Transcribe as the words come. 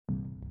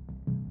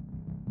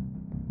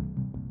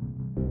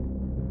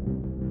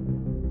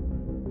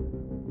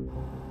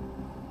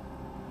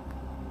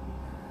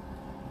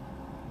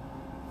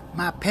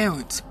My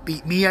parents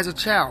beat me as a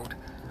child,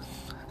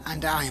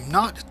 and I am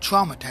not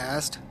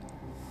traumatized.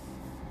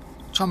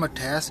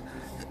 Traumatized,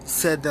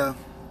 said the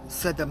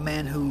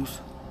man whose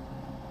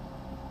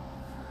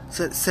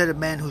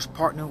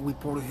partner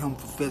reported him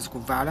for physical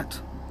violence.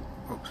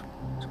 Oops.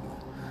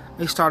 Let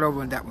me start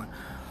over on that one.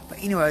 But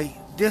anyway,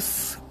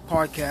 this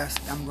podcast,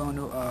 I'm going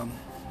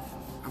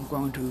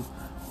to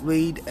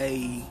read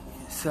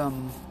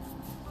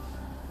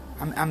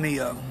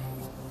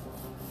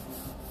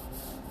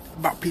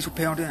about peaceful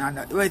parenting. I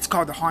know it's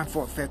called the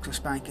harmful effects of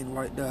spanking,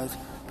 what it does.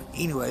 But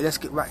anyway, let's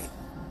get right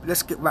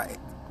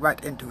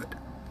into it.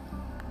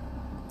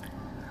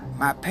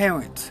 My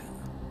parents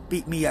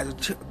beat me as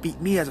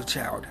a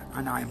child,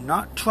 and I am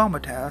not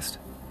traumatized,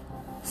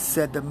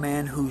 said the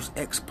man whose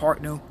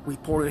ex-partner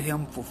reported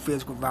him for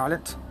physical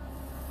violence.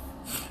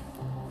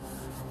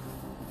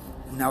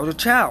 When I was a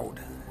child,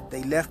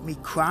 they left me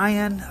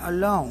crying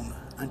alone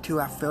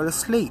until I fell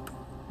asleep,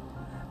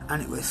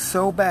 and it was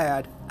so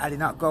bad I did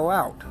not go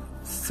out,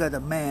 said a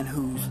man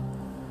who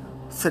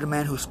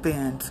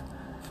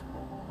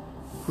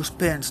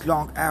spends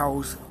long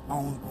hours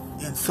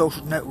in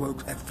social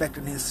networks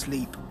affecting his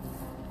sleep.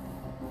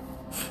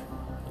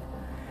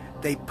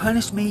 They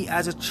punished me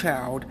as a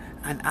child,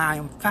 and I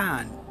am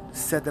fine,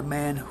 said the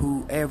man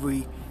who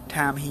every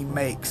time he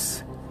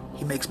makes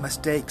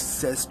mistakes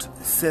says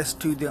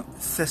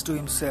to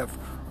himself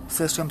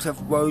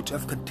words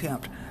of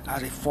contempt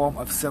as a form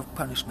of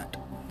self-punishment.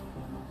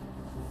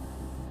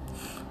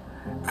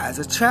 As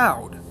a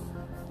child,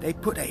 they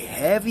put a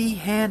heavy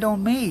hand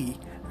on me,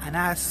 and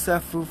I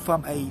suffered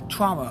from a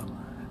trauma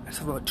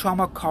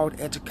called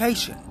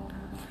education,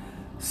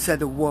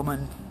 said a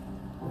woman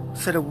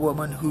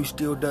who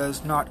still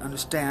does not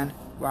understand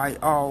why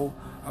all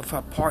of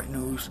her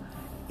partners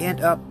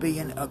end up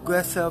being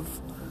aggressive.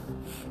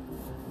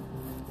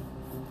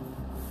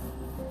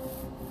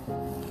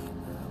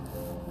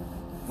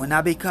 When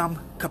I become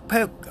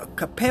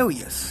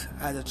capricious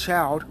as a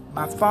child,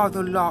 my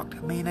father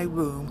locked me in a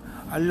room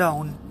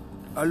alone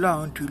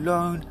to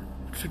learn,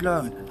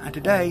 and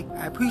today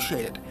I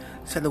appreciate it,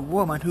 said a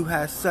woman who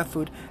has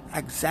suffered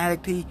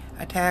anxiety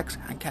attacks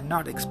and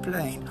cannot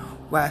explain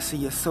why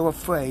she is so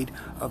afraid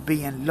of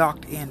being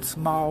locked in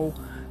small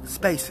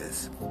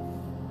spaces.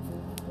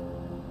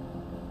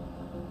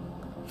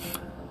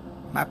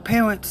 My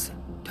parents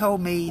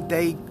told me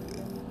they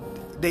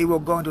were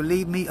going to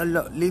leave me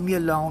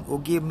alone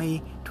or give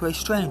me to a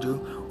stranger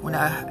when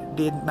I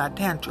did my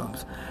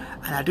tantrums,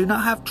 and I do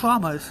not have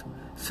traumas,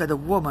 said a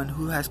woman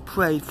who has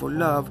prayed for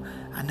love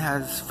and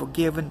has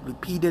forgiven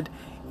repeated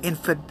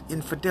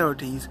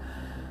infidelities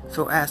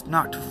so as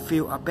not to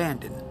feel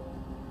abandoned.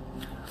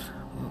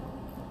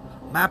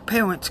 My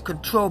parents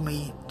control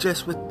me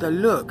just with the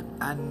look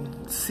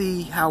and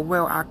see how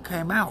well I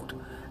came out,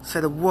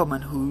 said a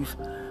woman who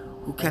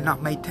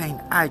cannot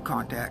maintain eye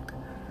contact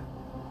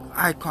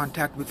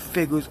with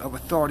figures of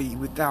authority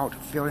without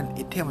feeling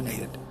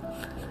intimidated.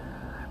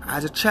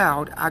 As a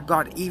child, I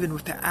got even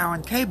with the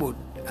iron table,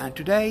 and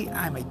today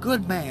I'm a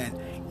good man,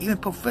 even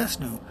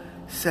professional,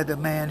 said the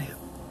man.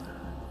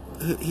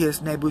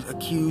 His neighbors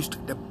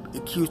accused the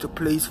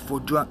police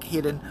for drunk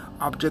hitting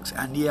objects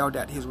and yelled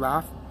at his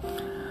wife.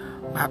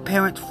 My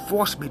parents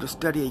forced me to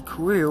study a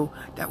career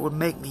that would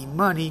make me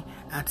money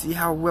and see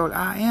how well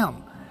I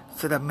am,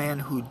 said a man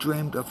who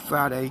dreamed of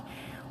Friday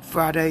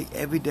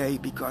every day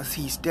because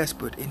he's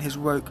desperate in his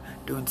work,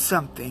 doing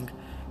something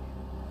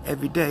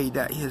every day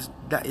that is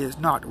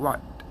not what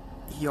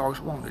he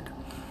always wanted.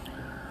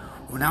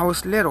 When I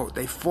was little,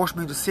 they forced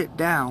me to sit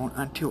down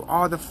until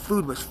all the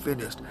food was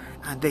finished,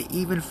 and they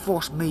even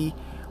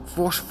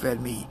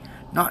force-fed me,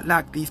 not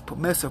like these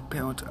permissive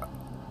parents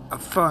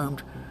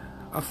affirmed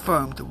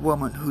the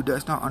woman who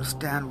does not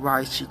understand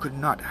why she could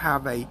not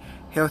have a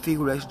healthy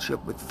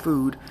relationship with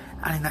food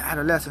and in her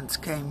adolescence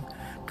came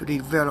to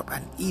develop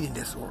an eating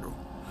disorder.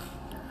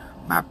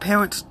 My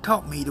parents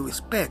taught me to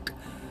respect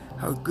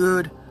her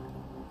good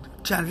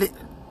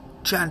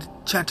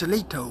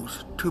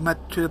chantalitos to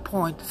the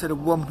point, said a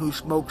woman who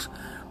smokes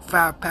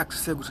 5 packs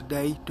of cigarettes a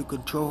day to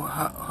control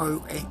her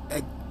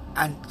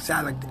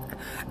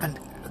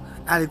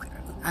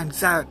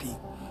anxiety.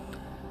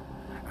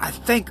 I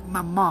thank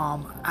my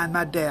mom and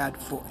my dad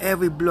for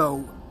every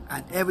blow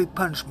and every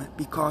punishment,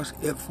 because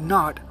if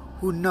not,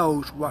 who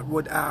knows what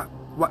would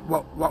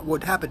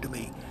happen to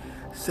me,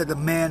 said the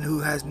man who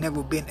has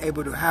never been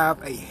able to have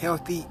a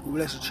healthy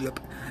relationship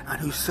and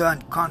whose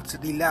son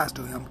constantly lies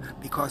to him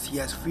because he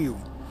has few.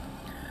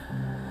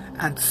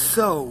 And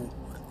so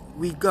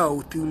we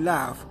go through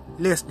life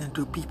listening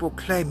to people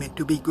claiming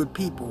to be good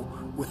people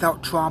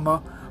without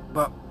trauma,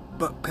 but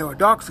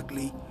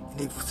paradoxically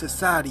in a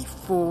society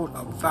full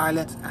of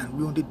violence and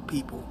wounded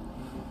people.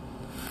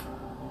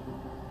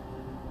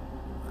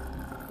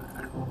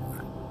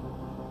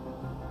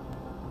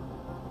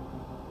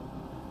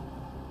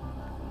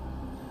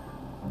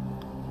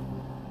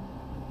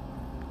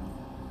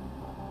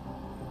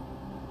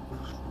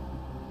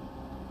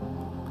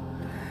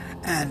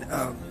 And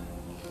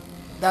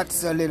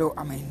that's a little,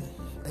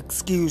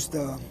 excuse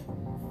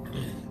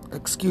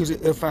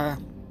it if I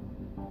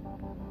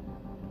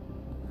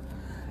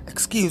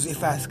excuse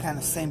if I kind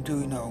of seem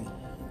to,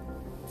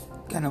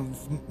 kind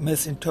of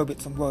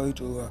misinterpret some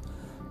words,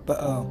 but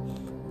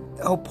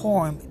the whole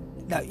poem.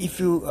 Now, if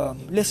you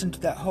listen to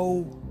that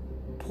whole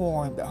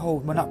poem,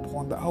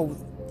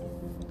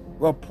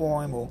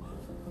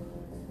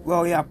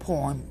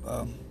 poem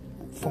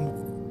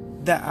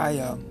from that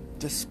I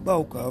just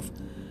spoke of,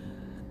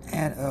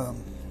 and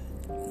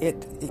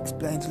it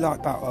explains a lot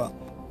about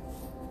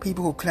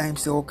people who claim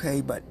they're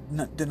okay, but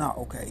they're not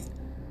okay,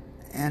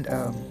 and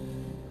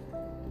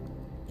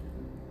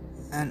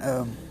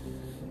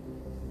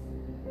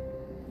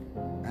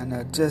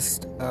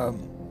just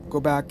go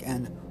back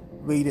and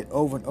read it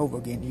over and over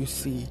again. You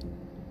see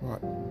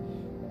what